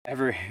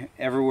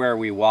everywhere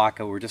we walk,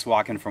 we're just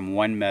walking from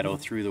one meadow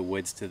through the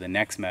woods to the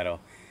next meadow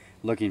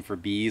looking for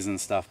bees and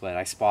stuff, but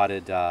I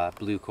spotted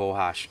blue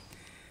cohosh.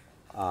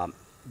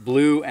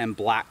 Blue and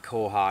black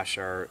cohosh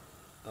are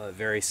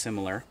very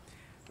similar,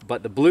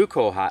 but the blue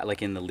cohosh,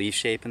 like in the leaf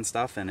shape and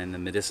stuff and in the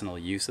medicinal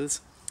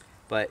uses,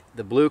 but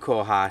the blue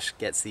cohosh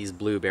gets these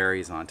blue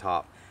berries on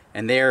top,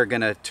 and they are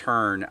going to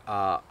turn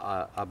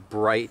a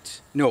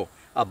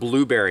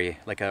blueberry,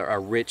 like a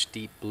rich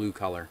deep blue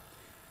color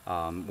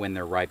when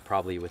they're ripe,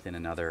 probably within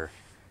another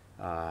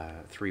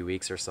 3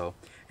 weeks or so.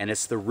 And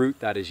it's the root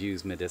that is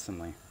used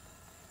medicinally.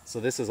 So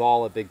this is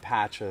all a big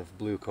patch of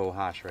blue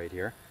cohosh right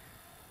here.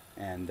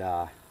 And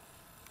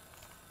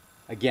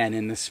again,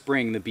 in the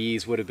spring, the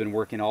bees would have been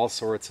working all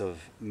sorts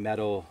of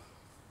meadow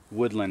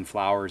woodland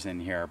flowers in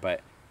here,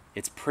 but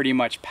it's pretty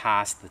much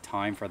past the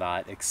time for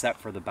that, except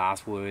for the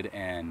basswood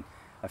and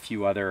a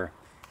few other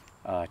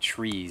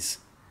trees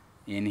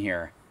in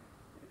here,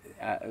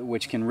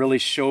 which can really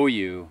show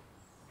you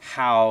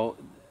how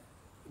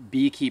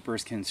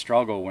beekeepers can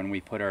struggle when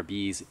we put our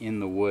bees in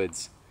the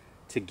woods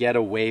to get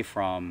away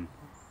from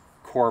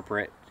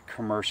corporate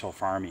commercial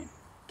farming,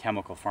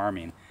 chemical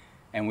farming.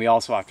 And we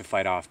also have to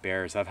fight off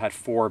bears. I've had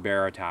 4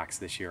 bear attacks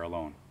this year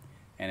alone,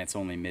 and it's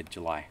only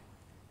mid-July.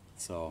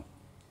 So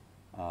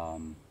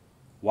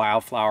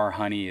wildflower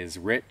honey is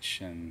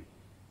rich and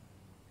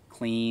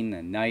clean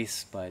and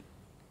nice, but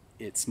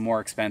it's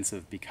more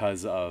expensive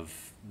because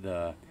of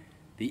the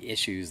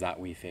issues that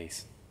we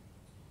face.